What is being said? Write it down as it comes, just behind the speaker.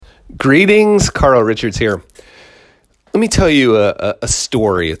Greetings, Carl Richards here. Let me tell you a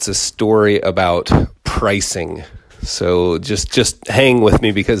story. It's a story about pricing. So just hang with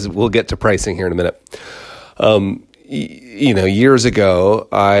me because we'll get to pricing here in a minute. Years ago,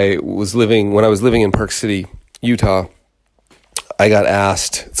 when I was living in Park City, Utah, I got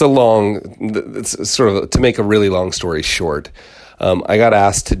asked, it's sort of, to make a really long story short, I got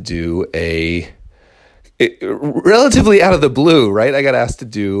asked to do relatively out of the blue, right? I got asked to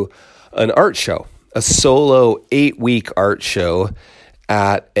do an art show, a solo 8-week art show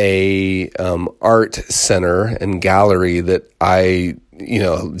at a art center and gallery that I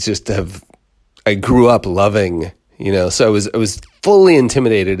grew up loving, so I was fully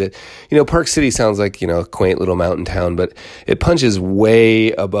intimidated. Park City sounds like, a quaint little mountain town, but it punches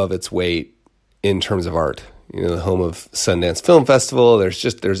way above its weight in terms of art. The home of Sundance Film Festival.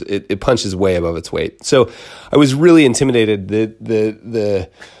 It punches way above its weight. So I was really intimidated. The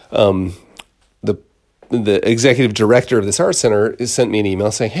executive director of this art center sent me an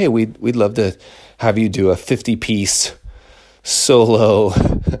email saying, "Hey, we'd love to have you do a 50-piece solo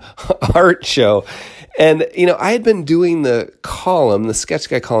art show." And I had been doing the sketch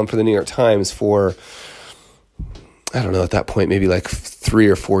guy column for the New York Times for, I don't know, at that point maybe like 3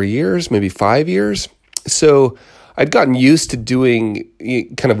 or 4 years, maybe 5 years. So I'd gotten used to doing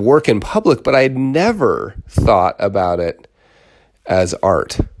kind of work in public, but I had never thought about it as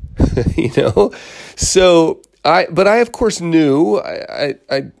art, So I of course knew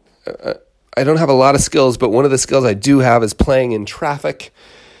I don't have a lot of skills, but one of the skills I do have is playing in traffic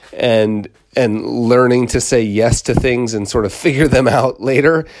and learning to say yes to things and sort of figure them out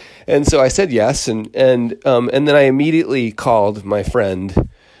later. And so I said yes, and then I immediately called my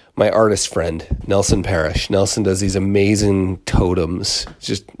artist friend, Nelson Parrish. Nelson does these amazing totems,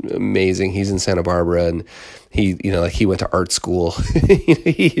 just amazing. He's in Santa Barbara, and he went to art school.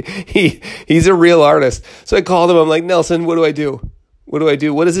 He's a real artist. So I called him. I'm like, Nelson, what do I do? What do I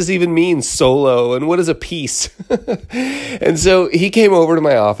do? What does this even mean, solo? And what is a piece? And so he came over to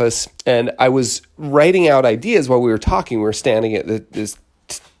my office, and I was writing out ideas while we were talking. We were standing at this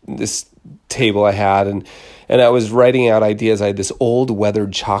table I had, and I was writing out ideas. I had this old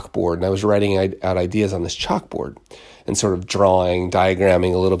weathered chalkboard, and I was writing out ideas on this chalkboard and sort of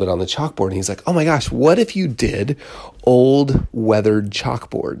diagramming a little bit on the chalkboard. And he's like, "Oh my gosh, what if you did old weathered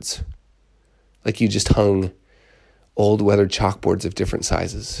chalkboards? Like you just hung old weathered chalkboards of different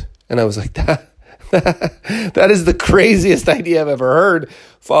sizes." And I was like, that is the craziest idea I've ever heard,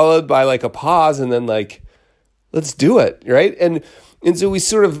 followed by like a pause and then like, let's do it, right? And so we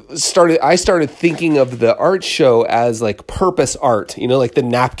sort of I started thinking of the art show as like purpose art, like the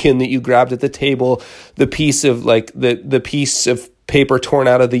napkin that you grabbed at the table, the piece of like the piece of paper torn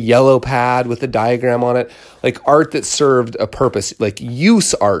out of the yellow pad with the diagram on it, like art that served a purpose, like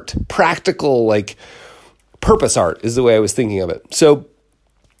use art, practical, like purpose art is the way I was thinking of it. So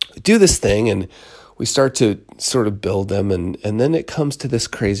do this thing and we start to sort of build them. And then it comes to this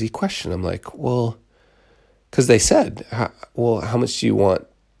crazy question. I'm like, well, because they said, how much do you want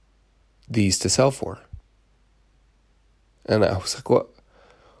these to sell for? And I was like, what?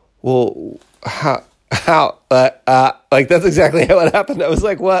 Well, how? Like, that's exactly how it happened. I was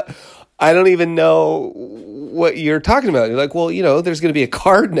like, what? I don't even know what you're talking about. You're like, well, there's going to be a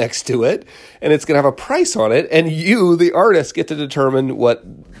card next to it, and it's going to have a price on it, and you, the artist, get to determine what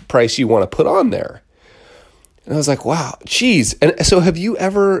price you want to put on there. And I was like, wow, geez. And so have you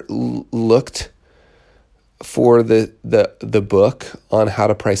ever looked for the book on how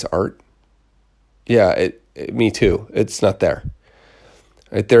to price art? Yeah, me too. It's not there.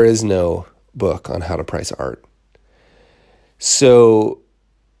 Right? There is no book on how to price art. So,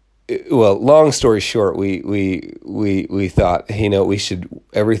 well, long story short, we thought, hey, we should,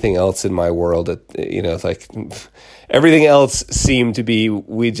 everything else in my world, like everything else seemed to be,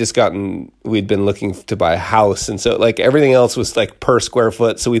 we'd been looking to buy a house. And so like everything else was like per square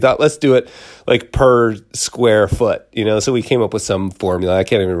foot. So we thought, let's do it like per square foot, so we came up with some formula. I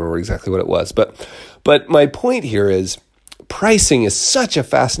can't even remember exactly what it was, but my point here is pricing is such a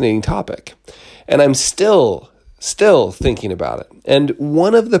fascinating topic, and I'm still thinking about it. And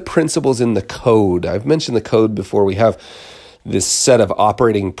one of the principles in the code, I've mentioned the code before, we have this set of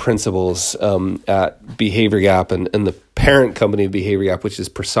operating principles at Behavior Gap and the parent company of Behavior Gap, which is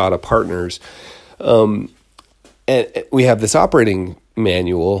Prasada Partners. And we have this operating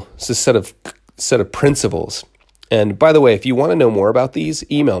manual. It's a set of principles. And by the way, if you want to know more about these,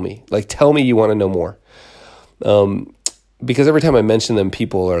 email me. Like, tell me you want to know more. Because every time I mention them,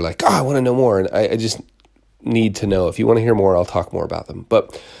 people are like, I want to know more. And I just need to know. If you want to hear more, I'll talk more about them.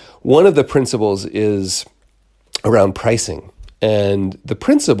 But one of the principles is around pricing. And the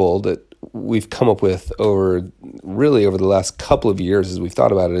principle that we've come up with over the last couple of years as we've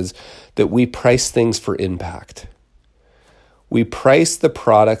thought about it is that we price things for impact. We price the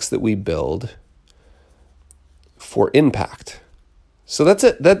products that we build for impact. So that's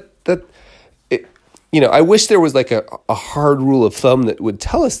it. I wish there was like a hard rule of thumb that would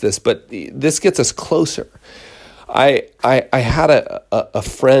tell us this, but this gets us closer. I had a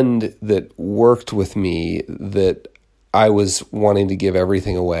friend that worked with me that I was wanting to give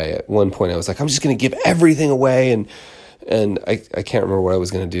everything away. At one point I was like, I'm just going to give everything away. And I can't remember what I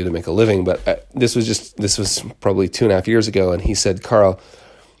was going to do to make a living, but this was probably 2.5 years ago. And he said, Carl,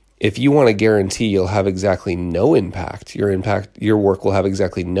 if you want to guarantee you'll have exactly no impact, your work will have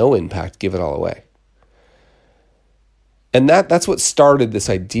exactly no impact, give it all away. And that's what started this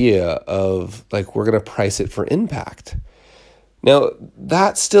idea of like, we're going to price it for impact. Now,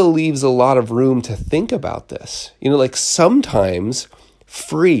 that still leaves a lot of room to think about this. Like sometimes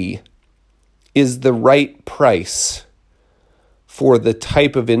free is the right price for the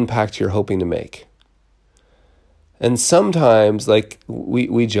type of impact you're hoping to make. And sometimes, like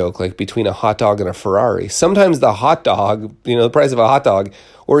we joke, like between a hot dog and a Ferrari, sometimes the hot dog, the price of a hot dog,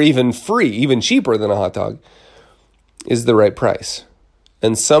 or even free, even cheaper than a hot dog, is the right price.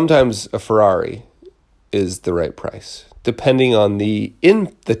 And sometimes a Ferrari is the right price, depending on the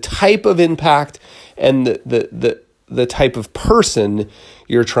type of impact and the type of person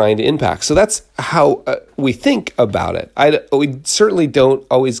you're trying to impact. So that's how we think about it. We certainly don't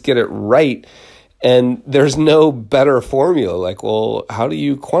always get it right, and there's no better formula. Like, well, how do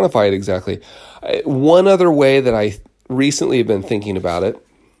you quantify it exactly? One other way that I recently have been thinking about it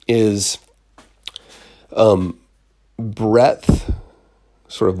is breadth,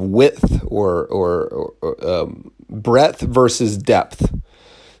 sort of width, or breadth versus depth.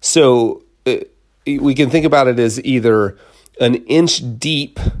 So we can think about it as either an inch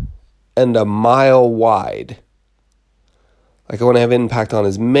deep and a mile wide. Like I want to have impact on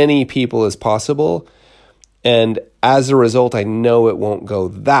as many people as possible. And as a result, I know it won't go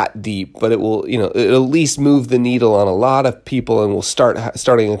that deep, but it will, it'll at least move the needle on a lot of people, and we'll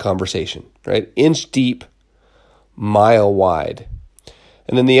starting a conversation, right? Inch deep, mile wide.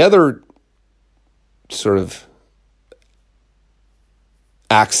 And then the other sort of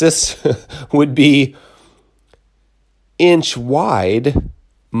axis would be inch wide,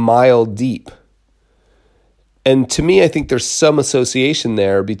 mile deep. And to me, I think there's some association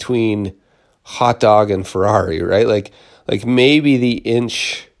there between hot dog and Ferrari, right? Like maybe the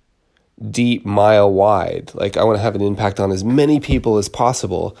inch deep, mile wide. Like I want to have an impact on as many people as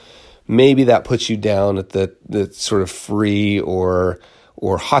possible. Maybe that puts you down at the sort of free or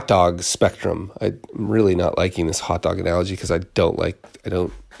hot dog spectrum. I'm really not liking this hot dog analogy because I don't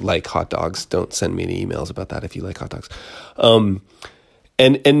like hot dogs. Don't send me any emails about that if you like hot dogs.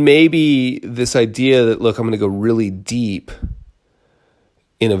 And maybe this idea that, look, I'm going to go really deep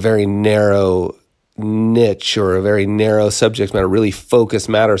in a very narrow niche or a very narrow subject matter, really focused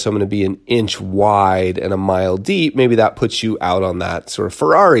matter. So I'm going to be an inch wide and a mile deep. Maybe that puts you out on that sort of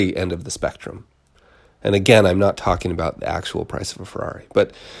Ferrari end of the spectrum. And again, I'm not talking about the actual price of a Ferrari,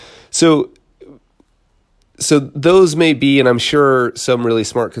 but so those may be, and I'm sure some really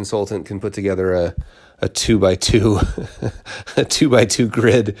smart consultant can put together a 2x2, a 2x2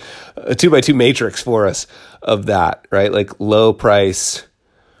 grid, a 2x2 matrix for us of that, right? Like low price,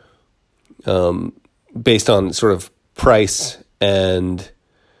 based on sort of price and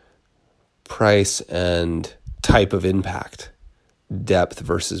type of impact, depth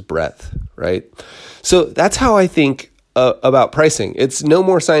versus breadth, right? So that's how I think about pricing. It's no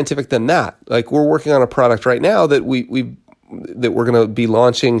more scientific than that. Like we're working on a product right now that we're going to be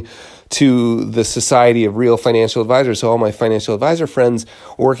launching to the Society of Real Financial Advisors. So all my financial advisor friends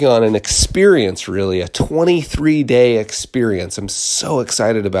are working on an experience, really, a 23-day experience. I'm so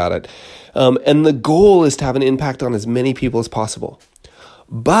excited about it. And the goal is to have an impact on as many people as possible.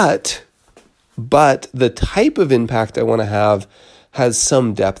 But the type of impact I want to have has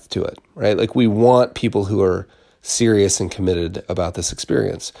some depth to it, right? Like we want people who are serious and committed about this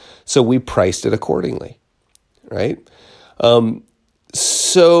experience. So we priced it accordingly, right? But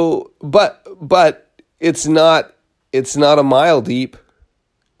it's not a mile deep,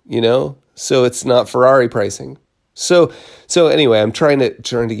 so it's not Ferrari pricing. So anyway, I'm trying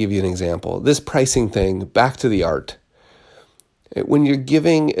to give you an example. This pricing thing, back to the art. When you're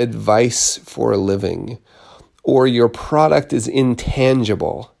giving advice for a living or your product is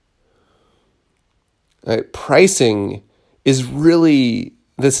intangible, right? Pricing is really,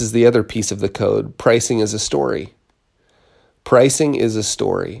 this is the other piece of the code. Pricing is a story. Pricing is a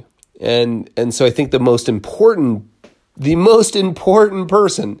story. And so I think the most important the most important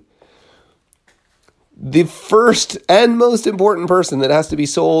person, the first and most important person that has to be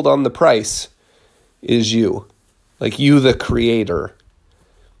sold on the price is you. Like you, the creator.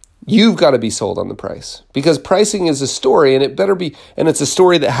 You've got to be sold on the price, because pricing is a story, and it's a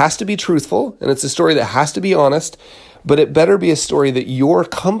story that has to be truthful, and it's a story that has to be honest, but it better be a story that you're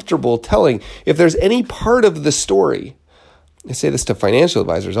comfortable telling. If there's any part of the story, I say this to financial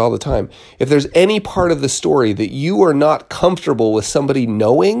advisors all the time, if there's any part of the story that you are not comfortable with somebody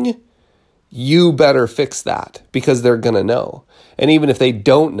knowing, you better fix that, because they're going to know. And even if they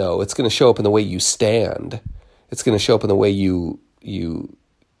don't know, it's going to show up in the way you stand. It's going to show up in the way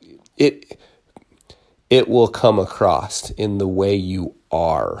it will come across in the way you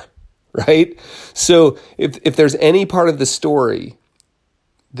are, right? So if there's any part of the story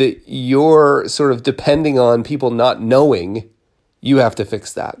that you're sort of depending on people not knowing, you have to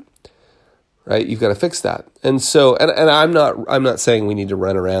fix that, right? You've got to fix that. And so, and I'm not saying we need to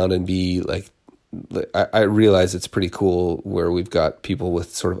run around and be like, I realize it's pretty cool where we've got people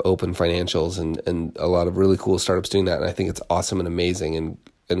with sort of open financials and a lot of really cool startups doing that. And I think it's awesome and amazing and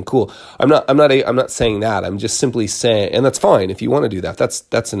cool. I'm not saying that. I'm just simply saying, and that's fine if you want to do that.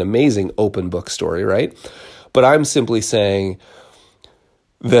 That's an amazing open book story, right? But I'm simply saying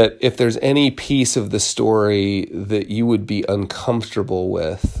that if there's any piece of the story that you would be uncomfortable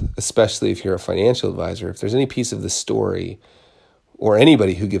with, especially if you're a financial advisor, if there's any piece of the story, or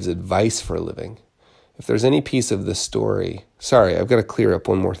anybody who gives advice for a living, if there's any piece of the story, sorry, I've got to clear up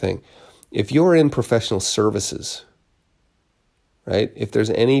one more thing. If you're in professional services, right? If there's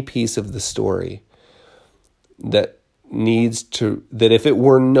any piece of the story that if it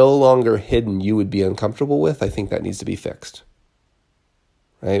were no longer hidden, you would be uncomfortable with, I think that needs to be fixed,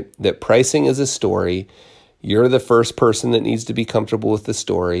 right? That pricing is a story. You're the first person that needs to be comfortable with the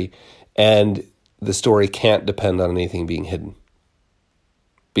story, and the story can't depend on anything being hidden.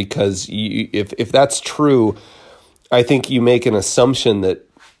 Because if that's true, I think you make an assumption that,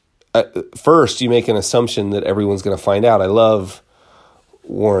 first you make an assumption that everyone's going to find out. I love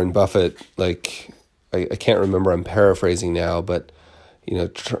Warren Buffett, like I can't remember, I'm paraphrasing now, but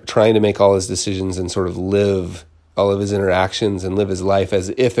trying to make all his decisions and sort of live all of his interactions and live his life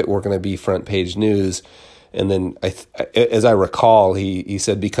as if it were going to be front page news. And then as I recall, he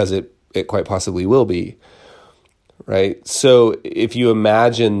said, because it quite possibly will be, right? So if you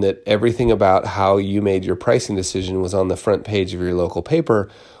imagine that everything about how you made your pricing decision was on the front page of your local paper,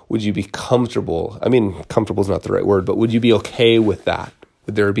 would you be comfortable? I mean, comfortable is not the right word, but would you be okay with that?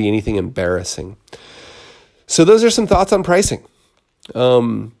 Would there be anything embarrassing? So those are some thoughts on pricing.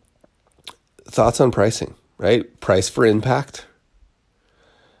 Thoughts on pricing, right? Price for impact.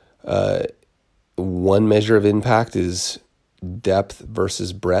 One measure of impact is depth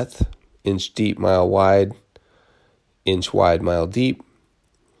versus breadth. Inch deep, mile wide. Inch wide, mile deep.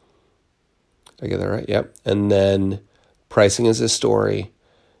 Did I get that right? Yep. And then pricing is a story.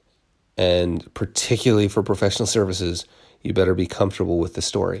 And particularly for professional services, you better be comfortable with the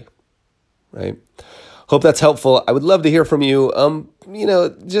story, right? Hope that's helpful. I would love to hear from you. I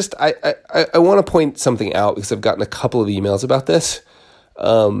want to point something out because I've gotten a couple of emails about this.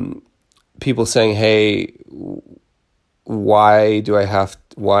 People saying, "Hey, why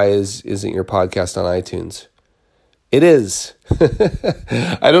isn't your podcast on iTunes?" It is.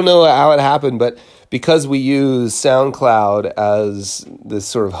 I don't know how it happened, but because we use SoundCloud as this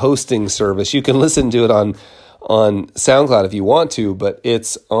sort of hosting service, you can listen to it on SoundCloud if you want to, but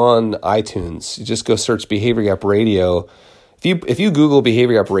it's on iTunes. You just go search Behavior Gap Radio. If you Google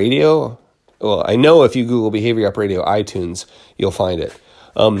Behavior Gap Radio, well, I know if you Google Behavior Gap Radio iTunes, you'll find it.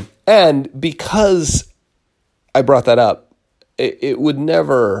 And because I brought that up, it would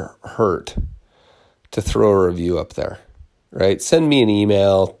never hurt to throw a review up there, right? Send me an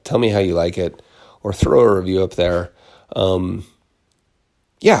email, tell me how you like it, or throw a review up there.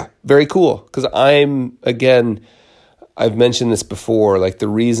 Yeah, very cool. Because I've mentioned this before, like the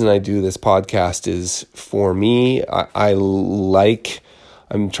reason I do this podcast is for me. I'm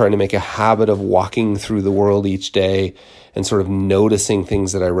trying to make a habit of walking through the world each day and sort of noticing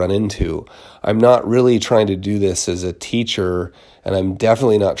things that I run into. I'm not really trying to do this as a teacher, and I'm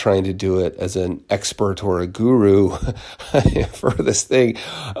definitely not trying to do it as an expert or a guru for this thing,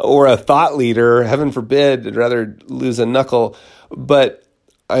 or a thought leader. Heaven forbid, I'd rather lose a knuckle. But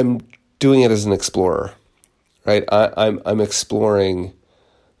I'm doing it as an explorer, right? I'm exploring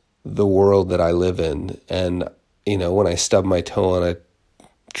the world that I live in. And, when I stub my toe on a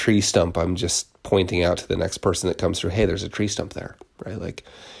tree stump, I'm just pointing out to the next person that comes through, hey, there's a tree stump there, right? Like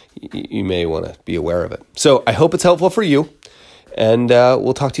you may want to be aware of it. So I hope it's helpful for you, and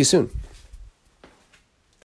we'll talk to you soon.